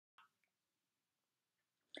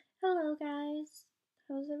Hello guys,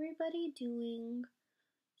 how's everybody doing?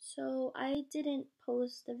 So I didn't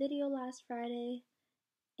post a video last Friday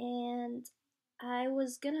and I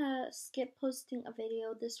was gonna skip posting a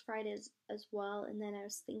video this Friday as well, and then I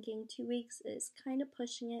was thinking 2 weeks is kind of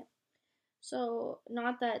pushing it. So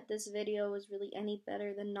not that this video was really any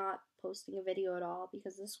better than not posting a video at all,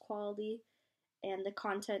 because this quality and the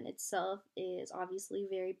content itself is obviously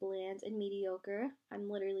very bland and mediocre.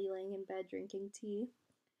 I'm literally laying in bed drinking tea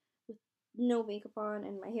with no makeup on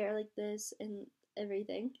and my hair like this and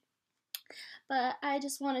everything. But I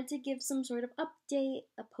just wanted to give some sort of update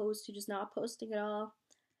opposed to just not posting at all.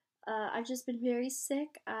 I've just been very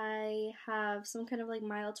sick. I have some kind of like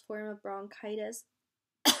mild form of bronchitis,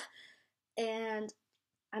 and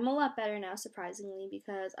I'm a lot better now, surprisingly,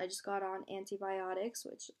 because I just got on antibiotics,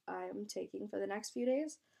 which I'm taking for the next few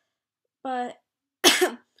days. But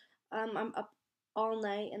I'm up all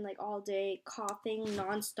night and like all day coughing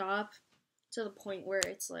nonstop to the point where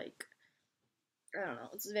it's like, I don't know,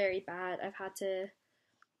 it's very bad. I've had to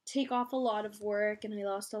take off a lot of work and I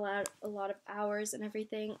lost a lot of hours and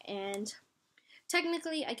everything, and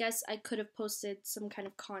technically I guess I could have posted some kind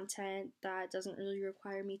of content that doesn't really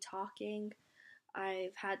require me talking.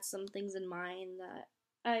 I've had some things in mind that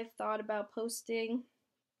I've thought about posting,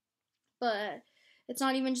 but it's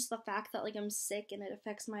not even just the fact that like I'm sick and it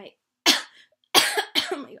affects my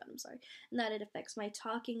oh my god, I'm sorry. And that it affects my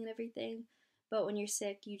talking and everything. But when you're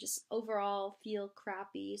sick, you just overall feel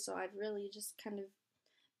crappy. So I've really just kind of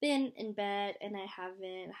been in bed and I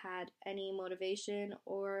haven't had any motivation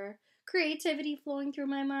or creativity flowing through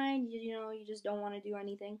my mind. You just don't want to do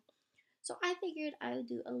anything. So I figured I would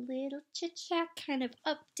do a little chit chat kind of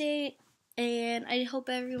update. And I hope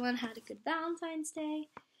everyone had a good Valentine's Day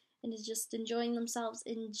and is just enjoying themselves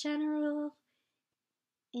in general.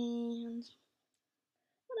 And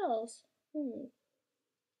what else?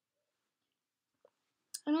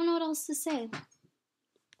 I don't know what else to say.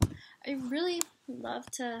 I really love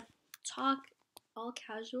to talk all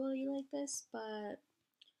casually like this, but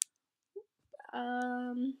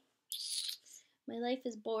my life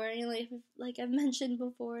is boring, like I've mentioned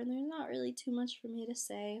before, and there's not really too much for me to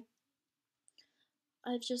say.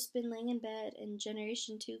 I've just been laying in bed, and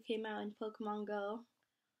Generation 2 came out in Pokemon Go.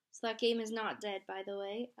 So that game is not dead, by the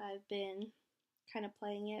way. I've been kind of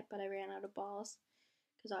playing it, but I ran out of balls.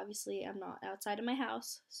 Because obviously I'm not outside of my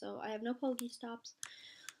house, so I have no Pokestops.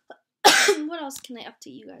 What else can I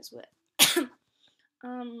update you guys with?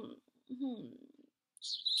 um,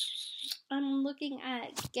 I'm looking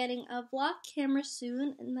at getting a vlog camera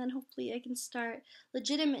soon, and then hopefully I can start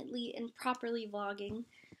legitimately and properly vlogging,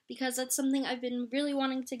 because that's something I've been really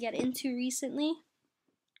wanting to get into recently.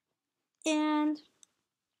 And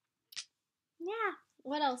yeah,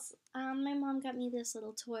 what else? My mom got me this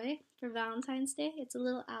little toy for Valentine's Day. It's a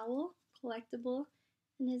little owl, collectible,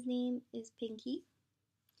 and his name is Pinky.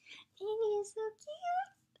 And he's so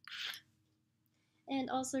cute. And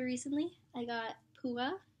also recently, I got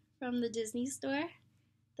Pua from the Disney store,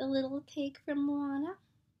 the little pig from Moana.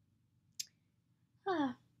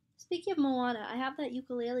 Speaking of Moana, I have that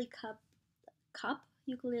ukulele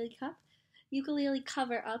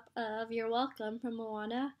cover up of You're Welcome from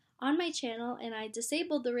Moana on my channel, and I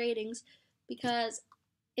disabled the ratings because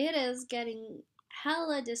it is getting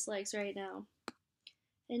hella dislikes right now.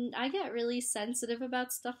 And I get really sensitive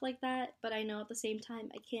about stuff like that, but I know at the same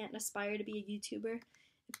time I can't aspire to be a YouTuber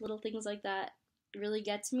if little things like that really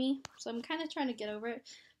get to me. So I'm kind of trying to get over it.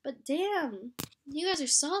 But damn, you guys are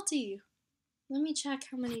salty. Let me check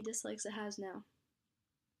how many dislikes it has now.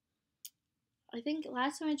 I think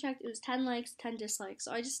last time I checked it was 10 likes, 10 dislikes.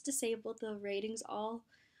 So I just disabled the ratings all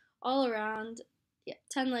around. Yeah,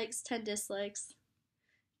 10 likes, 10 dislikes.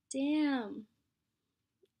 Damn.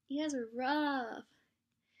 You guys are rough.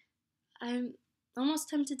 I'm almost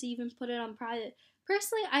tempted to even put it on private.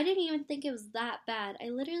 Personally, I didn't even think it was that bad. I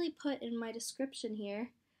literally put in my description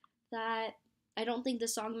here that I don't think the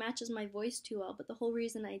song matches my voice too well, but the whole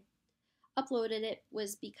reason I uploaded it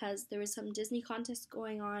was because there was some Disney contest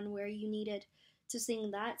going on where you needed to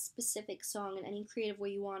sing that specific song in any creative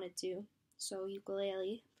way you wanted to. So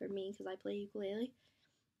ukulele for me, because I play ukulele.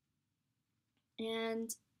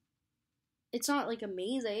 And it's not like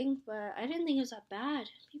amazing, but I didn't think it was that bad.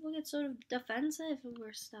 People get sort of defensive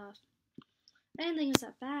over stuff. I didn't think it was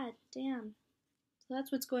that bad. Damn. So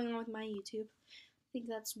that's what's going on with my YouTube. I think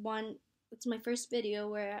that's my first video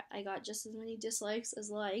where I got just as many dislikes as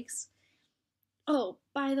likes. Oh,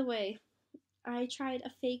 by the way, I tried a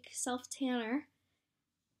fake self-tanner,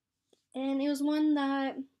 and it was one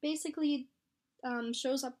that basically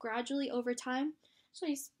shows up gradually over time. So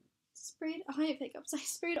sprayed eye pickups. I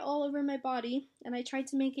sprayed all over my body, and I tried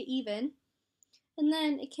to make it even. And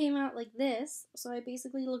then it came out like this, so I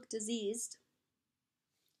basically look diseased.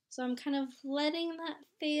 So I'm kind of letting that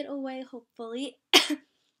fade away, hopefully.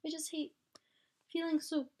 I just hate feeling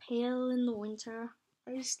so pale in the winter.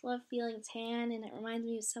 I just love feeling tan, and it reminds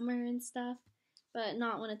me of summer and stuff, but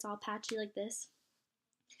not when it's all patchy like this.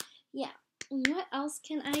 Yeah, what else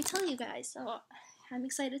can I tell you guys? So I'm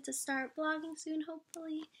excited to start vlogging soon,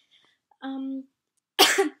 hopefully.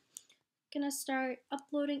 Gonna start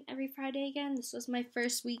uploading every Friday again. This was my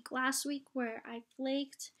first week last week where I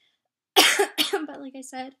flaked. But like I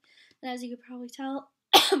said, and as you could probably tell,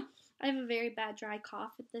 I have a very bad dry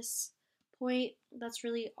cough at this point. That's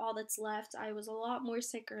really all that's left. I was a lot more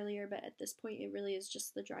sick earlier, but at this point it really is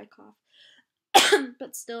just the dry cough.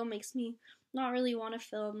 But still makes me not really want to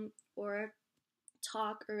film or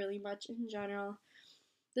talk or really much in general.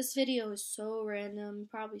 This video is so random,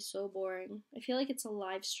 probably so boring. I feel like it's a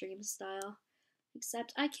live stream style.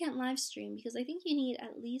 Except I can't live stream because I think you need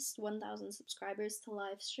at least 1,000 subscribers to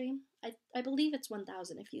live stream. I believe it's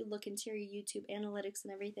 1,000. If you look into your YouTube analytics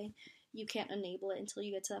and everything, you can't enable it until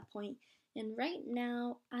you get to that point. And right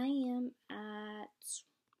now, I am at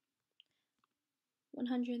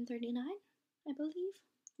 139, I believe.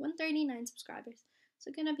 139 subscribers. So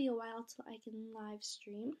it's gonna be a while till I can live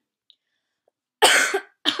stream.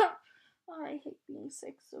 Oh, I hate being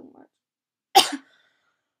sick so much.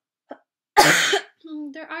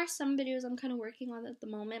 There are some videos I'm kind of working on at the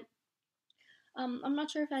moment. I'm not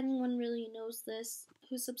sure if anyone really knows this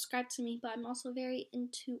who subscribed to me, but I'm also very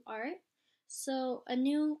into art. So a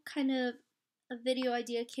new kind of a video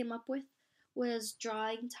idea came up with was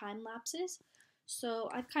drawing time lapses. So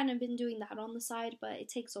I've kind of been doing that on the side, but it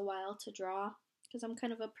takes a while to draw because I'm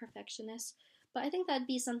kind of a perfectionist. But I think that'd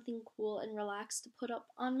be something cool and relaxed to put up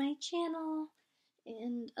on my channel.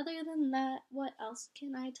 And other than that, what else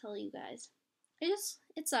can I tell you guys?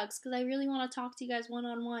 It sucks because I really want to talk to you guys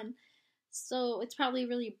one-on-one. So it's probably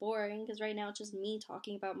really boring because right now it's just me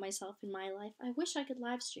talking about myself and my life. I wish I could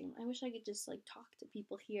live stream. I wish I could just like talk to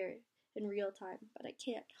people here in real time, but I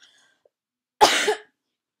can't.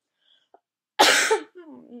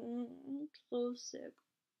 I'm so sick.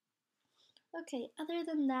 Okay, other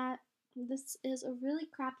than that, this is a really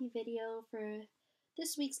crappy video for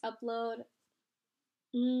this week's upload.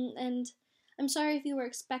 And I'm sorry if you were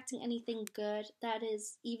expecting anything good. That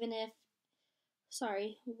is even if,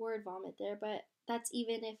 sorry, word vomit there, but that's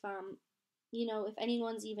even if, you know, if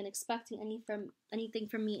anyone's even expecting anything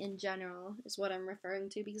from me in general is what I'm referring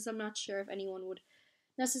to, because I'm not sure if anyone would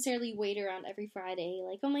necessarily wait around every Friday,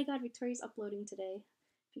 like, oh my god, Victoria's uploading today,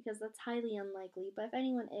 because that's highly unlikely. But if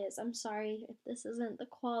anyone is, I'm sorry if this isn't the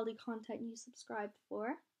quality content you subscribed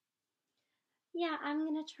for. Yeah, I'm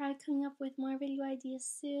gonna try coming up with more video ideas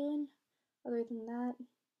soon. Other than that,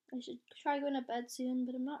 I should try going to bed soon,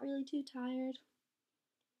 but I'm not really too tired.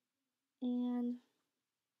 And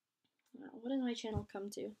what did my channel come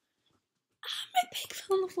to? Ah, my pig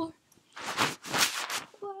fell on the floor.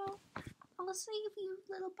 Well, I'll save you,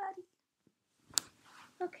 little buddy.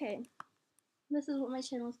 Okay, this is what my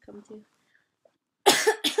channel's come to.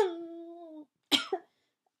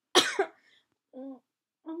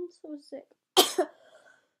 I'm so sick.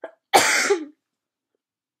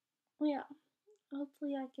 Yeah,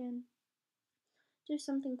 hopefully I can do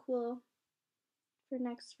something cool for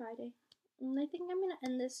next Friday. And I think I'm going to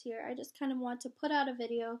end this here. I just kind of want to put out a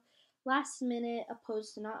video last minute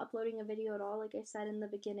opposed to not uploading a video at all, like I said in the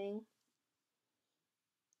beginning.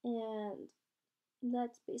 And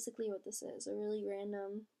that's basically what this is, a really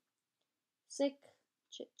random, sick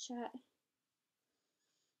chit-chat.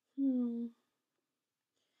 Yeah.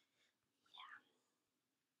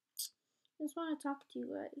 Just want to talk to you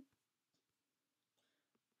guys.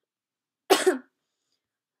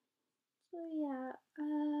 So yeah,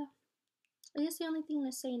 I guess the only thing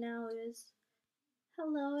to say now is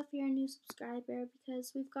hello if you're a new subscriber,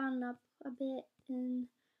 because we've gone up a bit in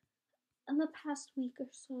the past week or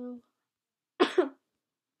so.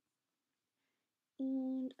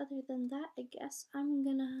 And other than that, I guess I'm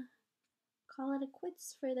gonna call it a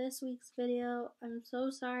quits for this week's video. I'm so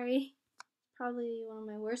sorry. Probably one of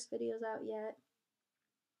my worst videos out yet.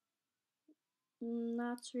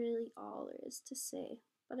 That's really all there is to say.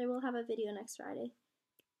 But I will have a video next Friday,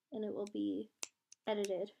 and it will be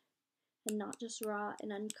edited and not just raw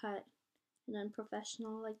and uncut and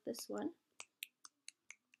unprofessional like this one.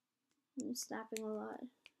 I'm snapping a lot. I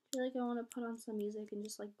feel like I want to put on some music and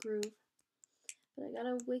just like groove. But I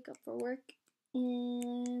gotta wake up for work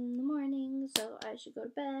in the morning, so I should go to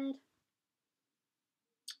bed.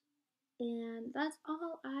 And that's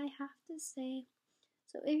all I have to say.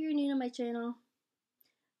 So if you're new to my channel,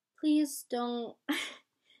 please don't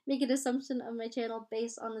make an assumption of my channel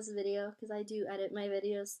based on this video, because I do edit my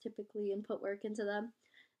videos typically and put work into them.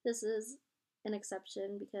 This is an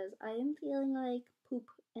exception because I am feeling like poop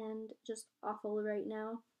and just awful right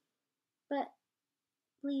now. But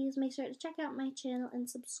please make sure to check out my channel and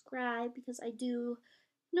subscribe, because I do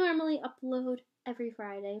normally upload every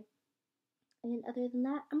Friday. And other than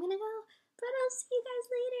that, I'm gonna go, but I'll see you guys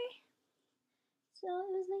later. So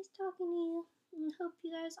it was nice talking to you, and hope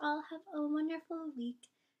you guys all have a wonderful week.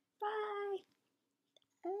 Bye!